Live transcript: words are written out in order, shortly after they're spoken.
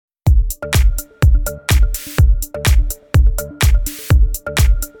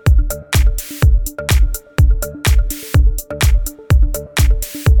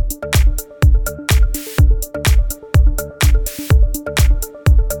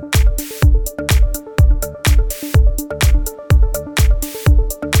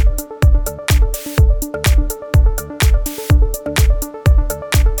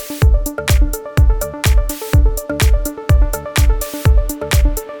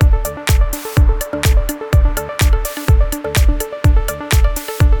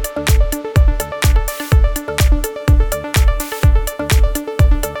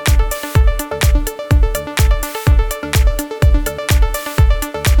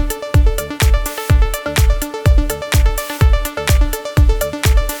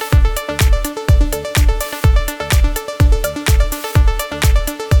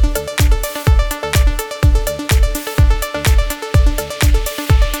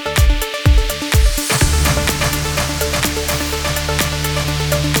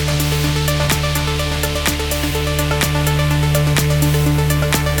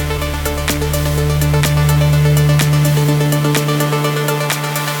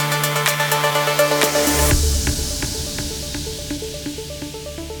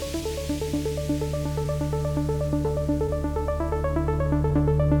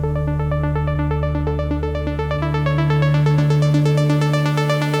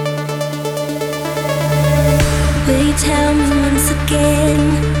Tell me once again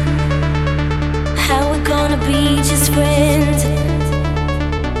how we're gonna be just friends.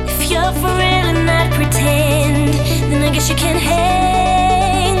 If you're for real and not pretend, then I guess you can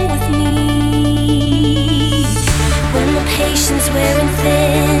hang with me. When my patience wearing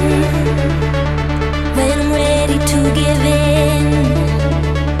thin, when I'm ready to give in,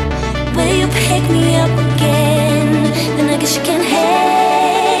 will you pick me up again? Then I guess you can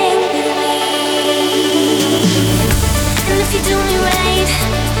hang with me. And if you do me right,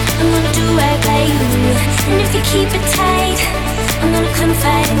 I'm gonna do right by you. And if you keep it tight, I'm gonna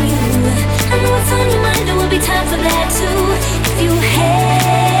confide in you. I know what's on your mind, there will be time for that too. If you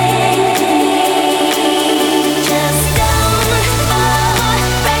hang with me, just don't fall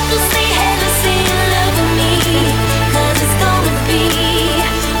recklessly, headlessly in love with me. 'Cause it's gonna be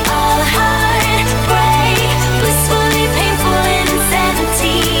all heartbreak, blissfully painful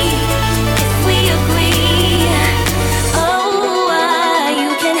insanity. If we agree, you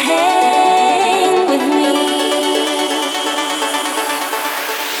can hang with me.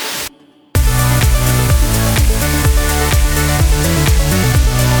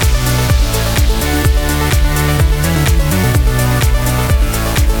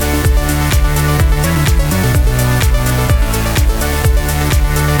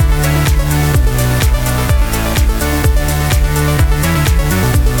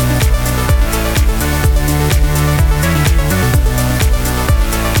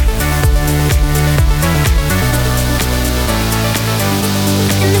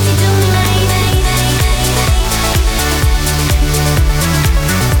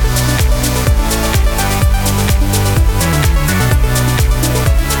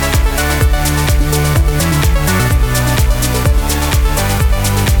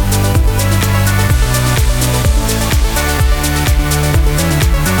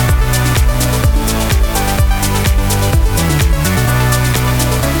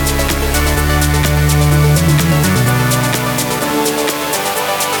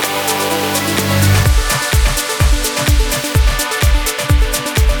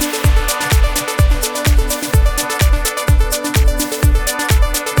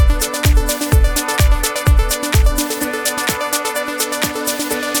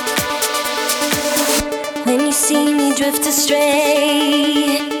 When you see me drift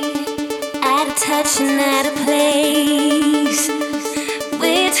astray, out of touch and out of place,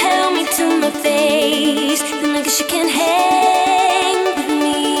 will you tell me to my face? Then I guess you can hang with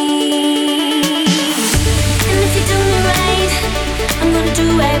me. And if you do me right, I'm gonna do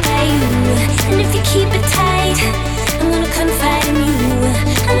right by you. And if you keep it tight, I'm gonna confide in you.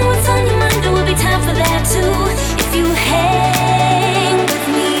 I know what's on your mind, there will be time for that too. If you hang with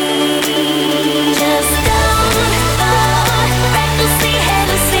me, just don't fall recklessly,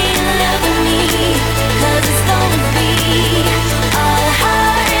 headlessly in love with me. 'Cause it's gonna be all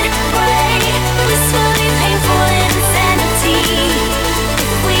heartbreak, blissfully painful and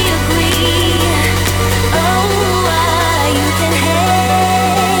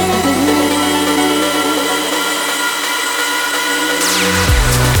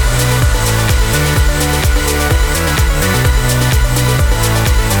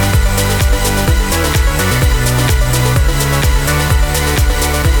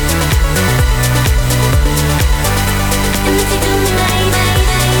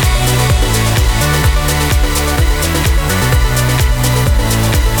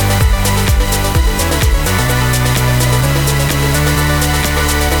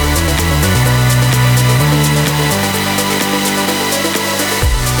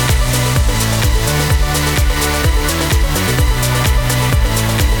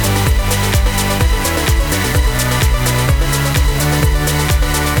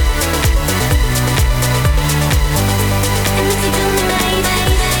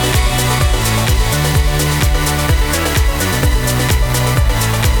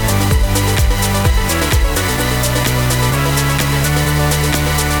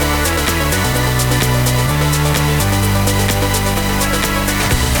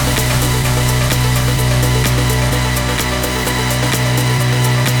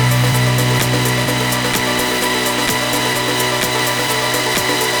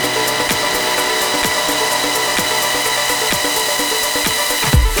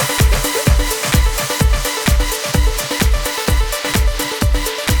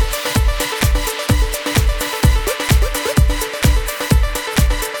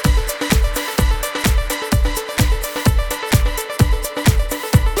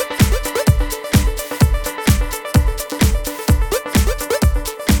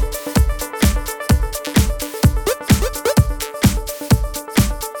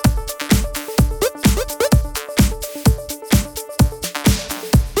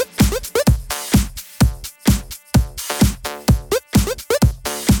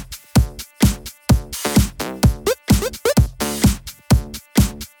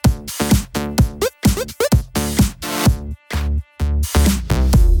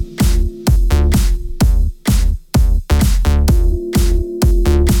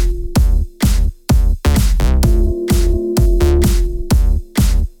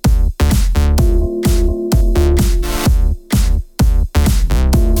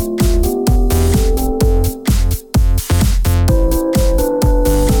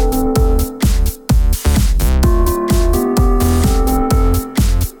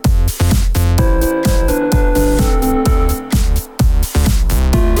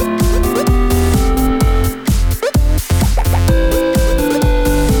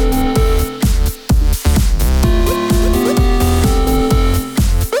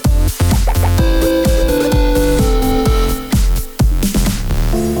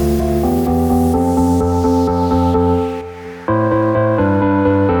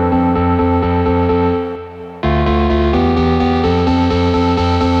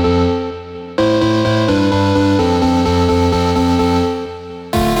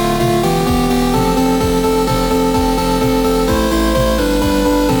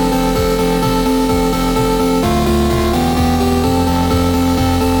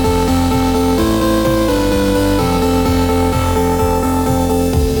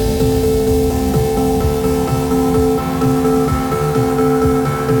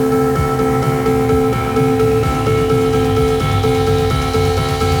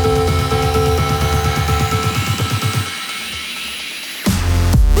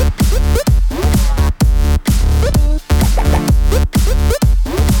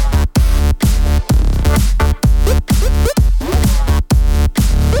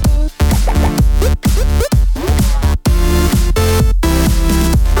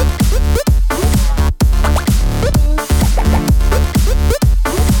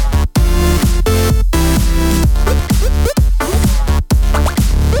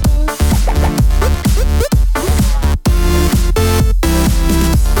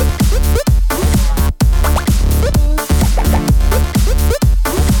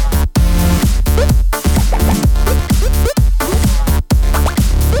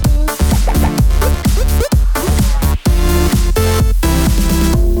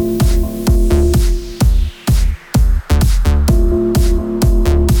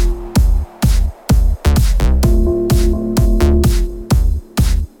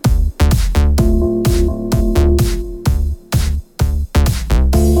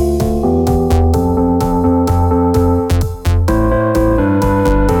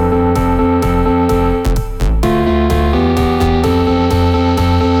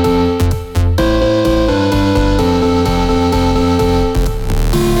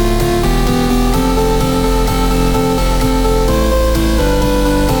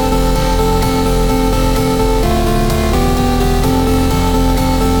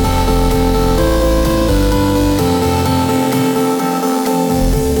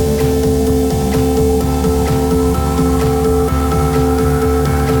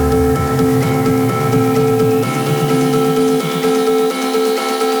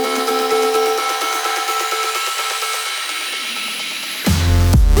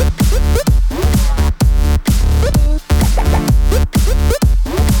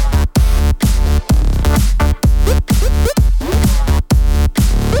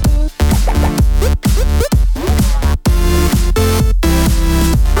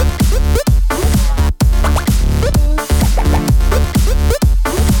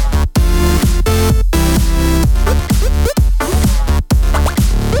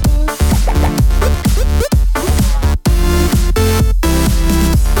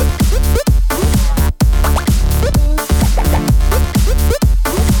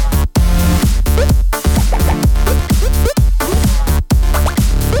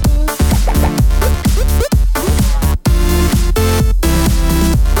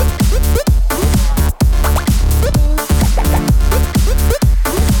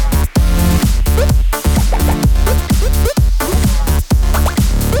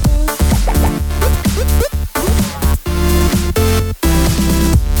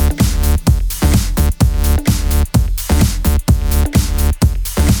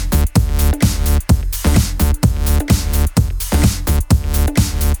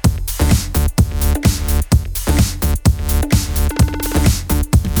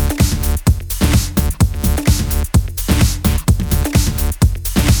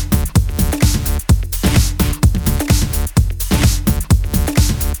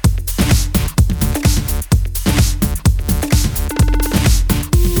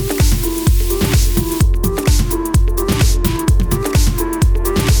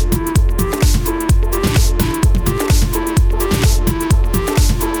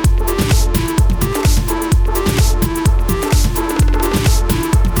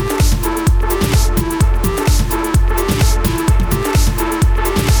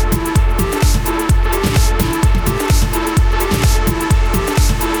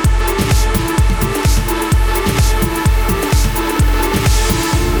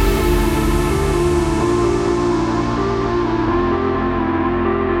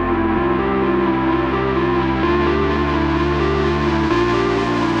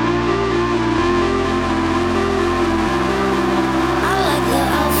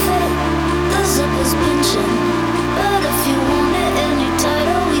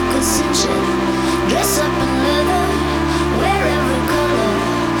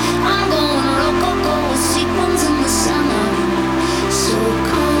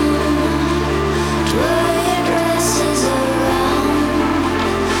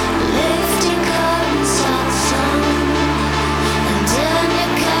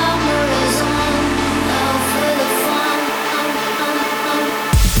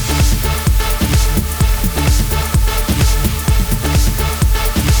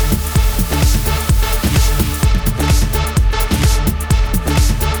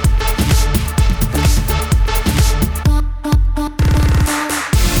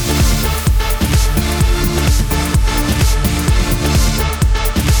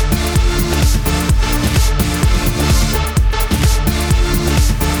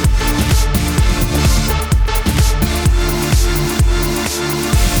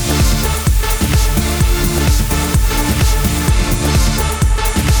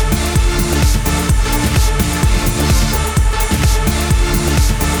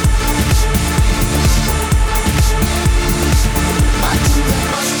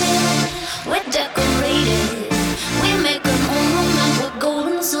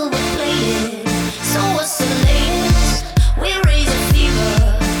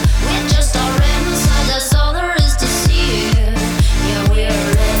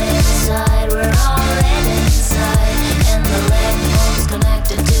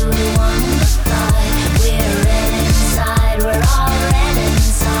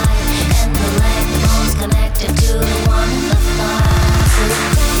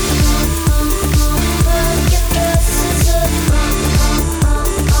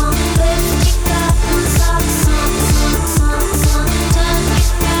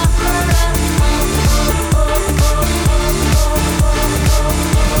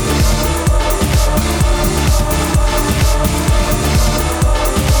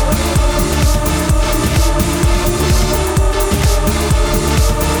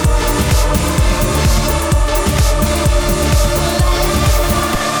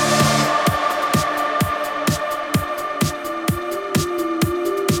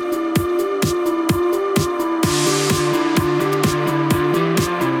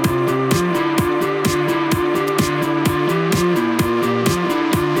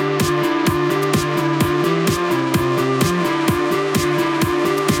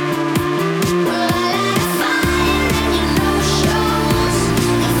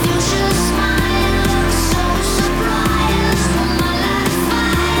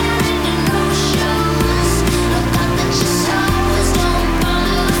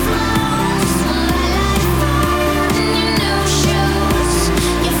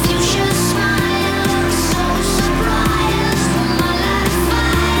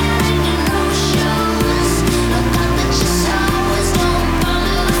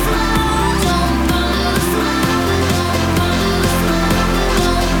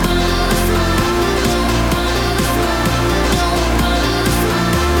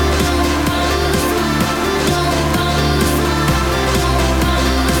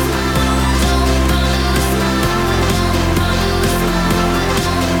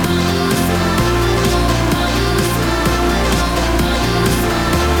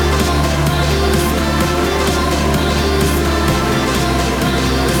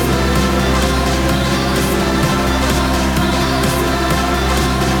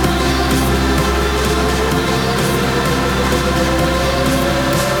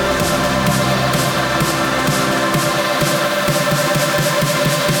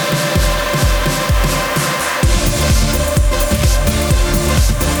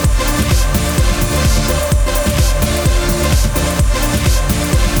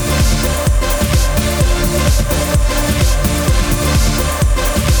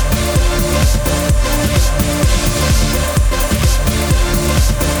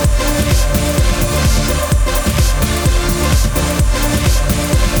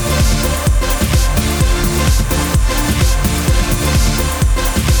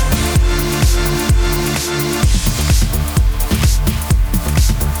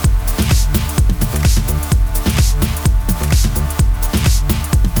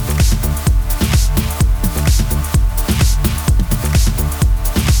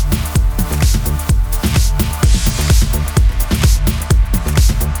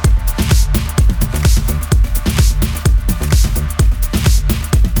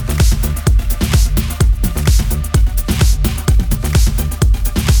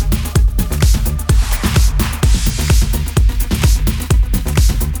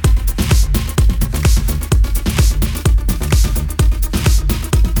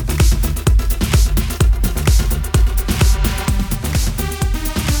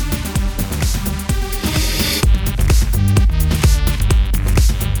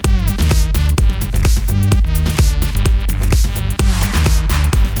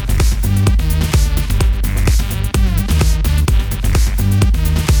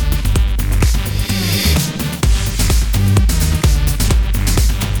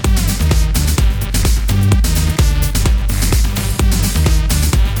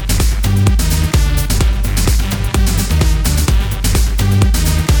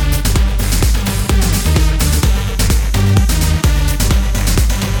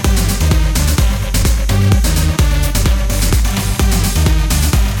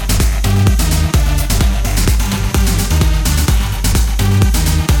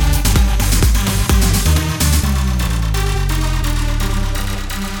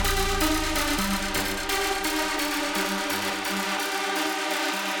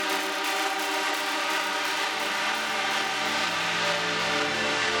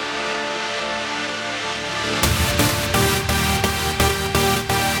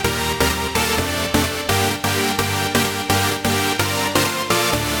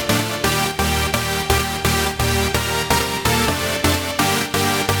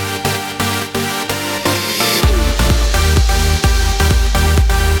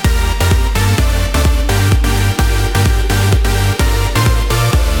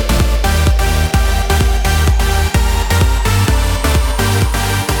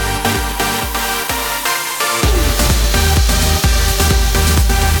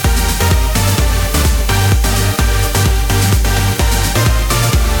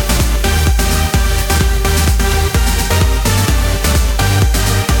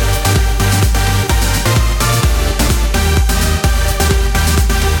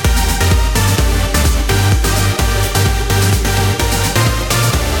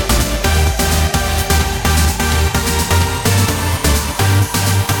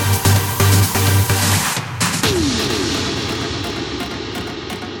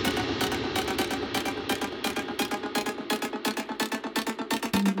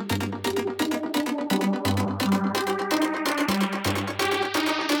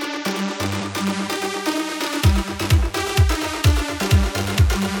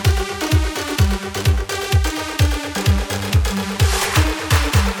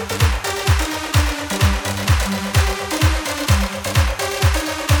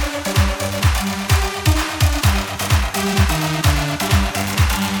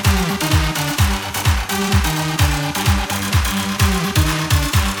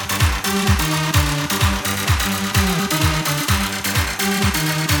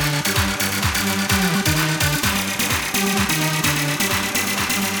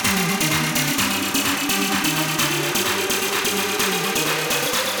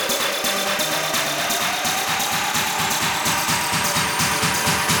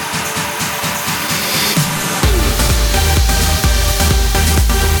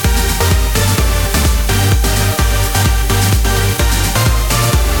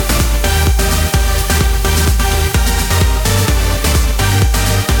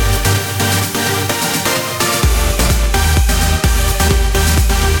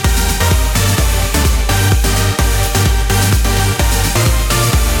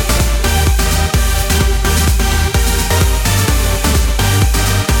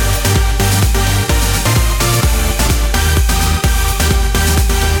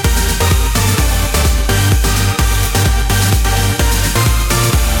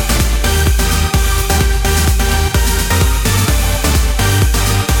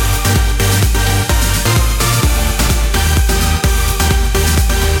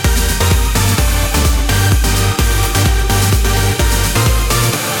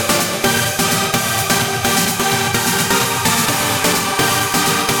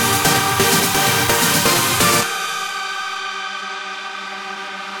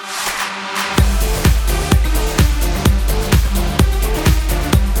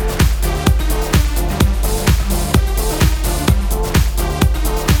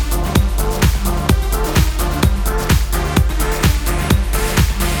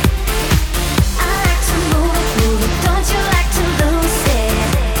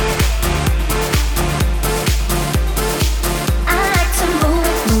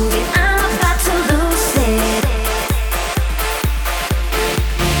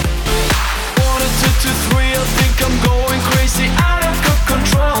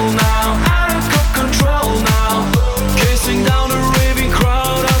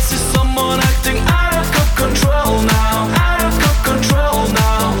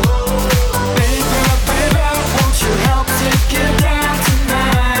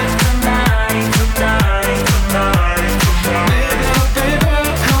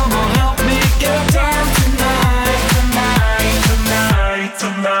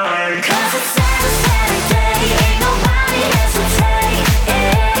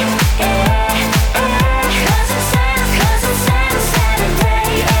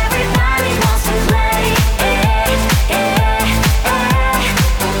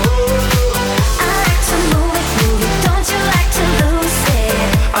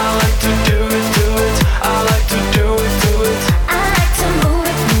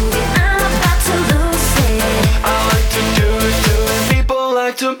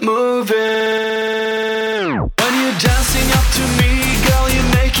moving. When you're dancing up to me, girl,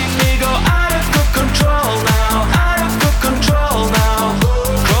 you're making me go out of control now, out of control now.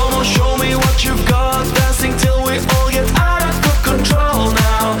 Come on, show me what you've got, dancing till we all get out of control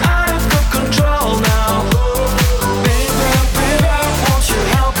now, out of control now. Baby, baby, won't you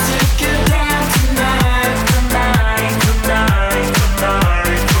help to get down tonight, tonight, tonight, tonight,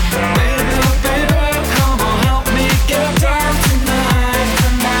 tonight. Baby, baby, come on, help me get down tonight,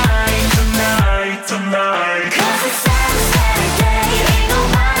 tonight, tonight, tonight. 'Cause it's Saturday, ain't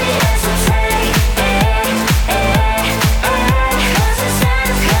nobody hesitate. 'Cause it's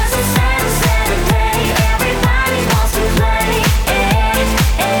Saturday, everybody wants to play.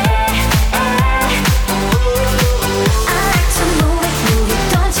 I like to move it,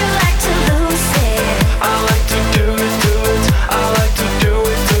 don't you like to lose it? I like to do it, I like to do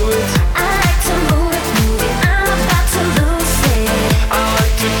it, I like to move it, I'm about to lose it. I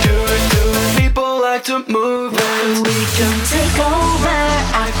like to do it, people like to move it. We can take over,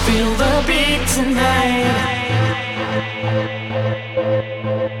 I feel the beat tonight.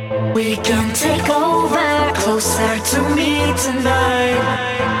 We can take over, closer to me tonight.